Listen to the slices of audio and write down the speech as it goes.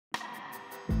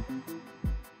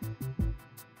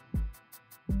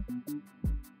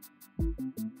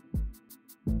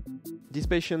This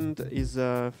patient is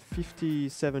a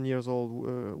 57 years old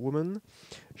woman.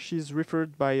 She's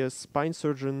referred by a spine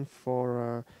surgeon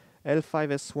for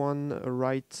L5-S1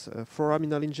 right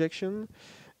foraminal injection.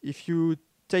 If you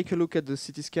take a look at the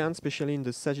CT scan, especially in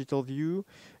the sagittal view,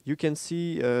 you can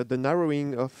see the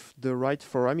narrowing of the right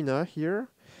foramina here,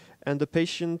 and the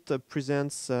patient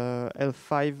presents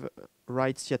L5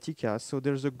 right sciatica. So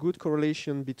there's a good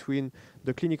correlation between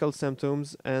the clinical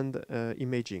symptoms and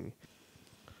imaging.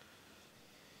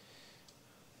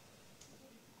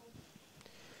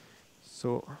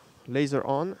 So laser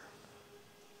on.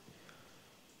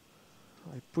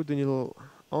 I put the needle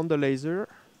on the laser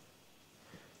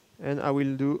and I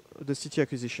will do the CT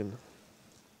acquisition.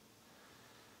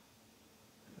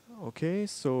 Okay,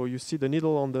 so you see the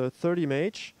needle on the third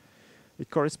image. It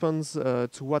corresponds to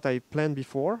what I planned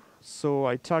before. So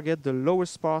I target the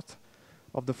lowest part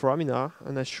of the foramina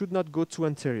and I should not go too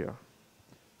anterior.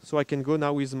 So I can go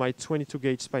now with my 22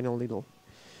 gauge spinal needle.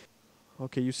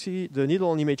 Okay, you see the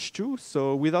needle on image 2,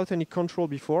 so without any control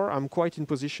before, I'm quite in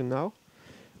position now.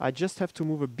 I just have to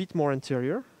move a bit more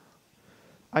anterior.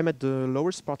 I'm at the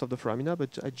lowest part of the foramina,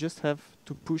 but I just have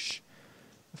to push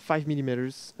 5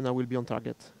 millimeters and I will be on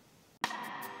target.